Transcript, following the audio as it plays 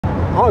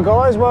Hi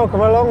guys, welcome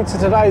along to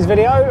today's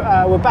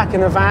video. We're back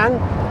in the van.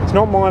 It's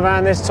not my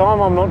van this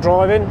time, I'm not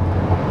driving.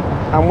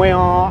 And we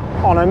are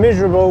on a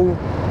miserable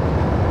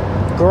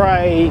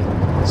grey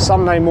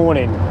Sunday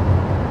morning.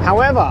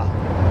 However,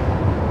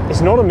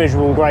 it's not a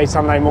miserable grey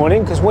Sunday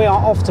morning because we are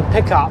off to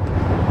pick up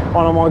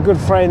one of my good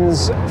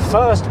friend's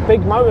first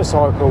big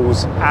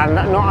motorcycles. And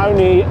not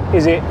only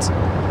is it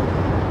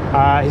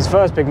his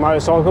first big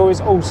motorcycle,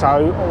 is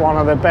also one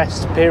of the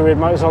best period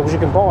motorcycles you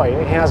can buy.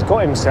 He has got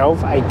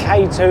himself a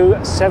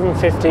K2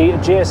 750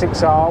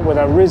 GSXR with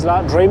a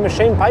Rizla Dream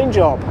Machine paint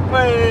job.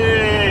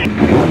 Whee!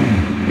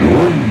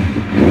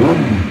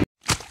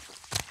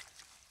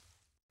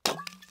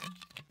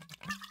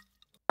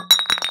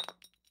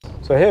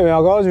 So here we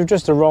are guys, we've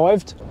just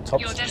arrived.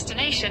 Your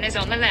destination is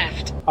on the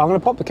left. I'm going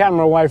to pop the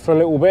camera away for a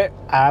little bit,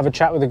 have a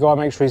chat with the guy,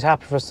 make sure he's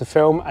happy for us to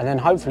film, and then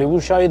hopefully we'll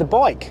show you the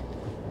bike.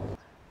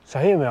 So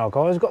here we are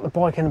guys, we've got the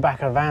bike in the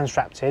back of the van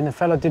strapped in. The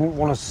fella didn't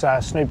want us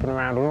snooping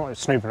around, or not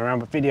snooping around,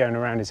 but videoing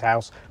around his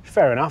house.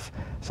 Fair enough.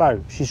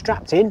 So she's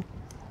strapped in.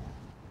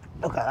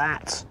 Look at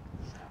that.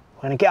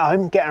 We're going to get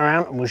home, get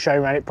around, and we'll show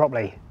you around it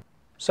properly.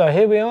 So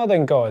here we are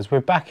then guys,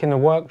 we're back in the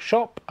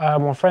workshop.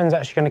 My friend's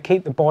actually going to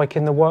keep the bike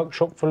in the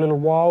workshop for a little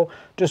while,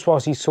 just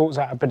whilst he sorts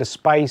out a bit of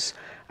space,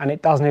 and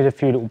it does need a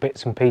few little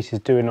bits and pieces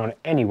doing on it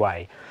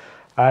anyway.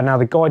 Now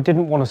the guy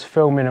didn't want us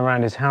filming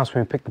around his house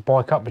when we picked the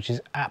bike up, which is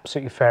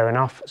absolutely fair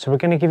enough. So we're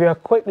going to give you a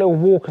quick little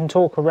walk and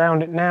talk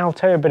around it now,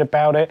 tell you a bit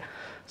about it,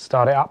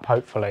 start it up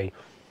hopefully.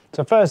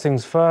 So first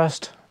things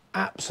first,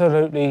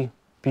 absolutely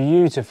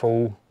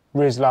beautiful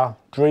Rizla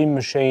Dream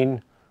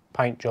Machine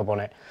paint job on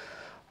it.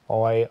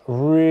 I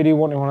really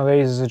wanted one of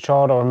these as a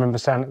child. I remember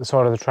standing at the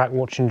side of the track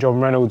watching John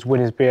Reynolds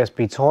win his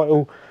BSB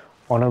title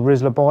on a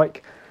Rizla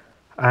bike,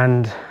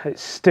 and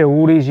it's still,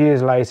 all these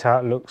years later,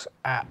 it looks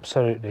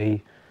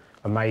absolutely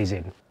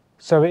amazing.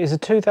 So it is a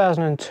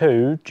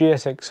 2002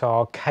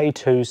 GSXR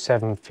K2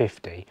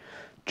 750,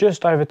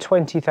 just over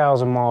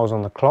 20,000 miles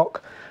on the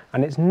clock,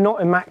 and it's not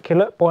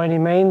immaculate by any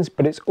means,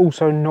 but it's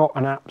also not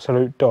an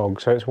absolute dog.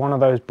 So it's one of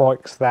those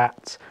bikes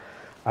that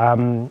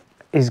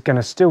is going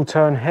to still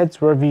turn heads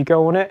wherever you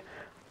go on it,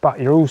 but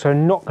you're also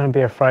not going to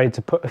be afraid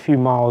to put a few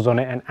miles on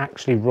it and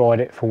actually ride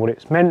it for what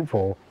it's meant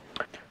for.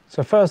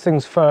 So first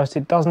things first,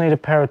 it does need a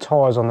pair of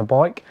tyres on the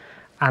bike,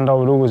 and I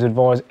would always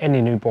advise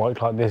any new bike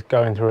like this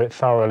going through it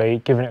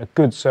thoroughly, giving it a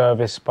good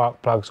service,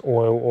 spark plugs,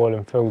 oil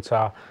and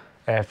filter,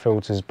 air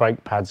filters,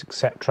 brake pads,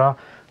 etc.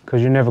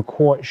 because you're never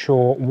quite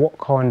sure what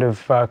kind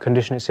of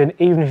condition it's in,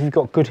 even if you've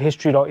got good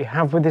history like you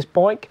have with this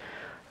bike.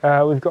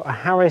 We've got a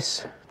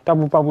Harris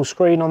double bubble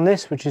screen on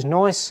this, which is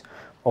nice.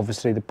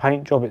 Obviously the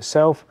paint job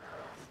itself,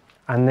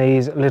 and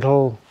these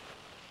little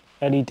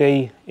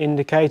LED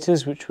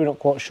indicators, which we're not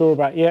quite sure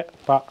about yet,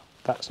 but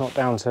that's not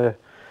down to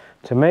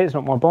me, it's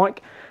not my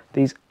bike.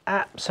 These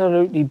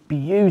absolutely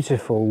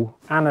beautiful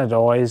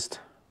anodized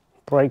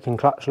brake and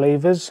clutch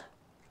levers.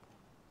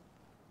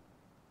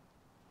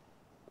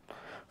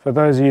 For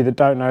those of you that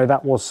don't know,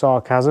 that was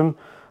sarcasm.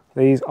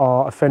 These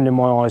are offending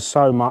my eyes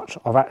so much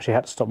I've actually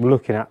had to stop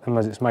looking at them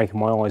as it's making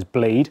my eyes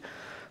bleed.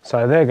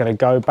 So they're going to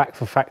go back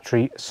for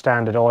factory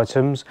standard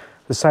items,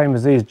 the same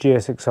as these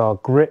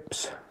GSXR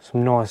grips,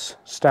 some nice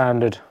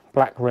standard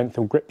black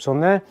Renthal grips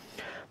on there.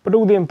 But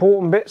all the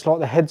important bits like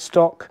the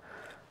headstock,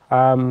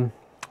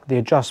 the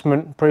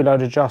adjustment,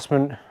 preload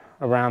adjustment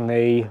around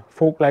the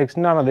fork legs,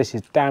 none of this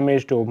is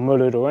damaged or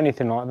mullered or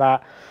anything like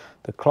that.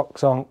 The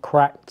clocks aren't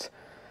cracked.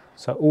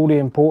 So all the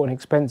important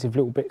expensive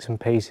little bits and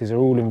pieces are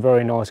all in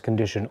very nice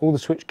condition. All the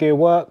switchgear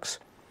works.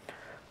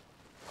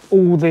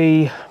 All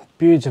the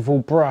beautiful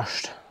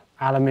brushed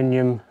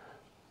aluminium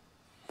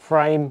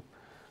frame,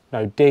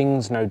 no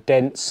dings, no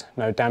dents,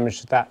 no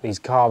damage to that. These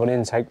carbon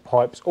intake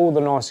pipes, all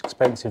the nice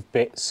expensive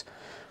bits,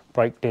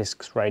 brake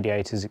discs,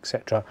 radiators,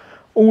 etc.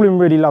 all in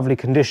really lovely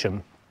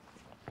condition.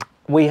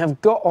 We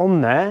have got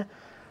on there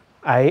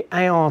a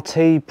ART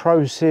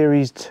Pro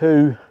Series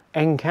 2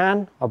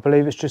 N-can. I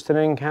believe it's just an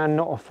N-can,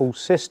 not a full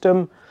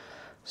system.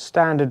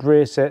 Standard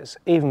rear sets,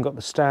 even got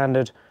the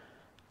standard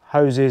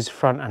hoses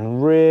front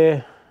and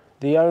rear.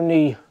 The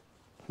only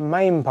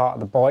main part of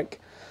the bike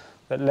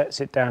that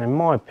lets it down, in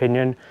my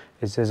opinion,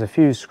 is there's a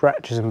few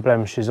scratches and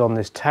blemishes on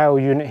this tail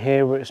unit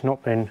here where it's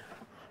not been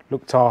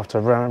looked after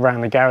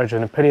around the garage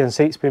and a pillion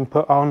seat's been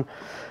put on,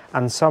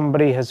 and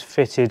somebody has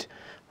fitted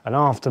an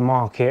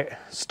aftermarket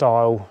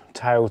style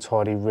tail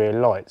tidy rear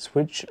lights,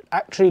 which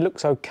actually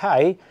looks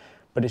okay,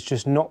 but it's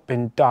just not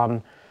been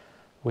done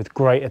with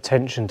great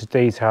attention to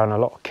detail and a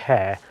lot of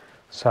care.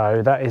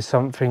 So that is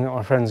something that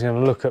my friend's going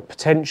to look at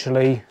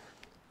potentially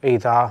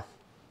either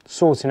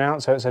sorting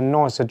out so it's a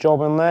nicer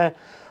job on there,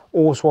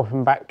 or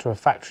swapping back to a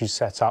factory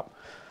setup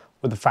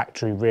with the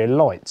factory rear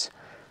lights.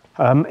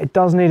 It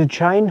does need a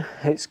chain.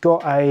 It's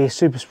got a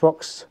Super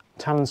Sprox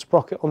Talon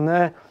sprocket on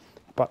there,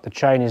 but the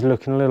chain is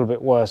looking a little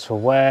bit worse for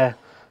wear.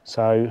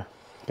 So I'm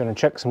going to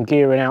check some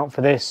gearing out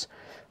for this.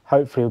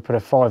 Hopefully we'll put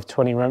a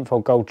 520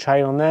 Renthal gold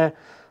chain on there.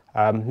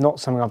 Not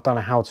something I've done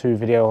a how-to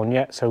video on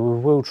yet, so we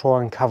will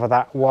try and cover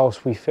that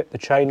whilst we fit the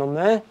chain on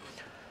there.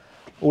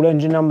 All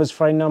engine numbers,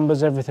 frame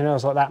numbers, everything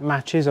else like that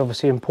matches.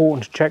 Obviously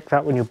important to check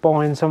that when you're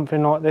buying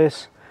something like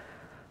this.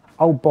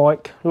 Old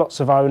bike, lots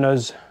of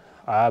owners.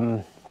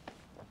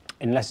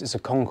 Unless it's a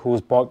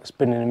concours bike that's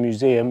been in a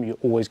museum, you're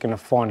always going to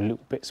find little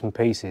bits and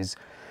pieces.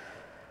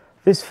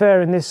 This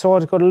fairing this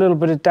side has got a little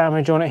bit of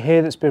damage on it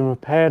here that's been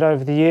repaired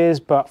over the years,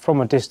 but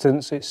from a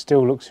distance it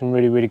still looks in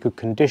really, really good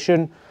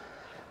condition.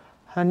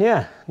 And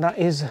yeah, that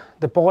is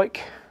the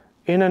bike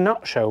in a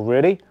nutshell,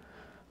 really.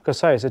 Like I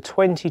say, it's a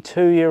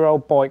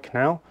 22-year-old bike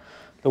now.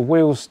 The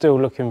wheels still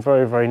look in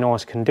very, very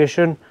nice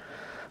condition.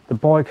 The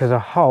bike as a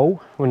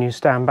whole, when you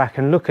stand back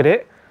and look at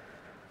it,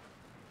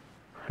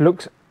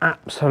 looks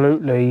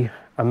absolutely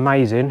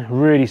amazing.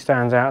 Really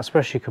stands out,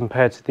 especially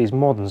compared to these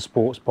modern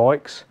sports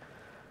bikes.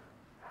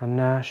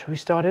 And shall we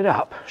start it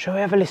up? Shall we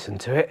have a listen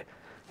to it?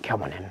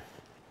 Come on in.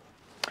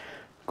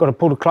 Got to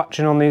pull the clutch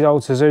in on these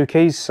old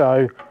Suzukis,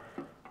 so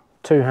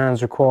 2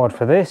 hands required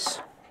for this.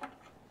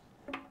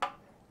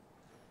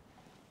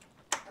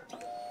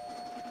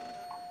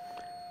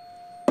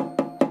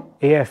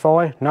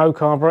 EFI, no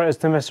carburetors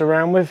to mess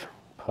around with.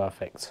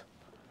 Perfect.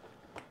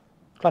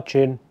 Clutch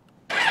in.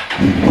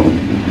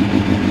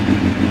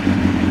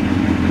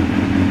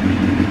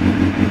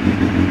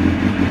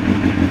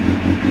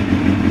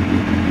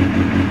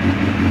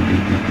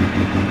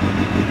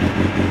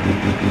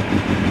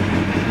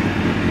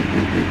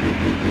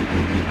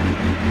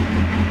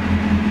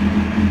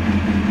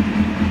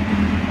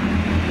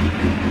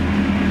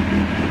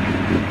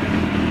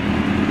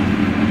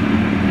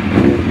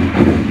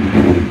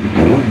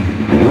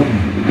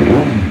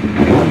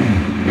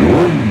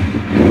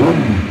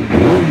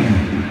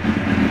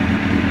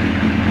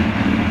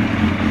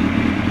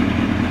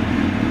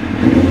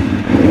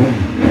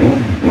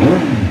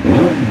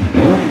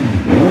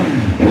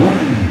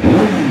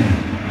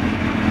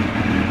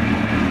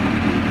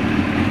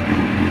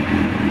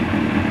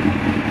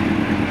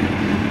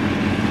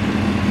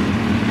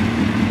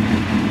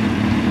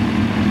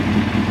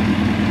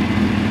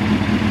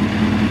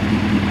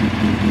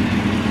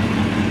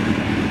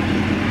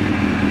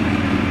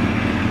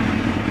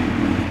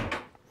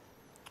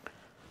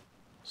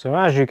 So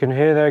as you can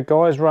hear there,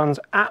 guys, runs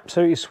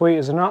absolutely sweet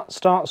as a nut.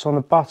 Starts on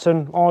the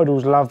button,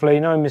 idle's lovely,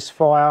 no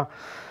misfire.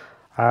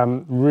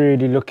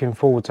 Really looking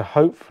forward to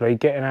hopefully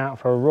getting out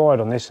for a ride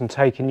on this and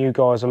taking you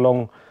guys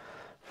along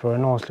for a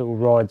nice little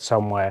ride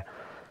somewhere.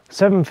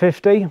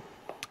 750,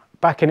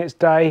 back in its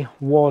day,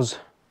 was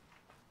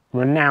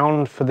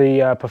renowned for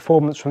the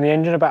performance from the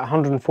engine, about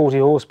 140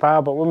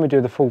 horsepower, but when we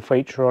do the full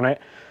feature on it,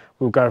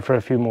 we'll go for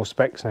a few more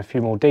specs and a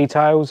few more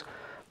details.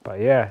 But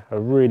yeah, a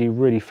really,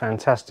 really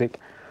fantastic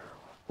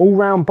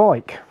all-round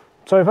bike.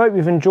 So I hope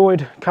you've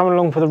enjoyed coming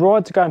along for the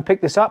ride to go and pick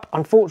this up.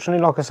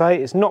 Unfortunately, like I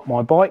say, it's not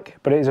my bike,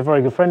 but it is a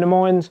very good friend of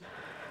mine's,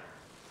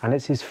 and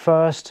it's his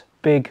first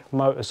big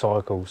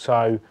motorcycle.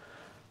 So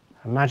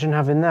imagine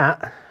having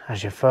that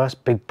as your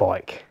first big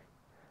bike.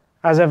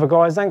 As ever,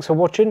 guys, thanks for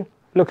watching.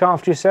 Look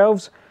after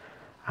yourselves,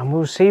 and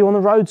we'll see you on the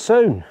road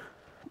soon.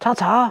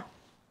 Ta-ta!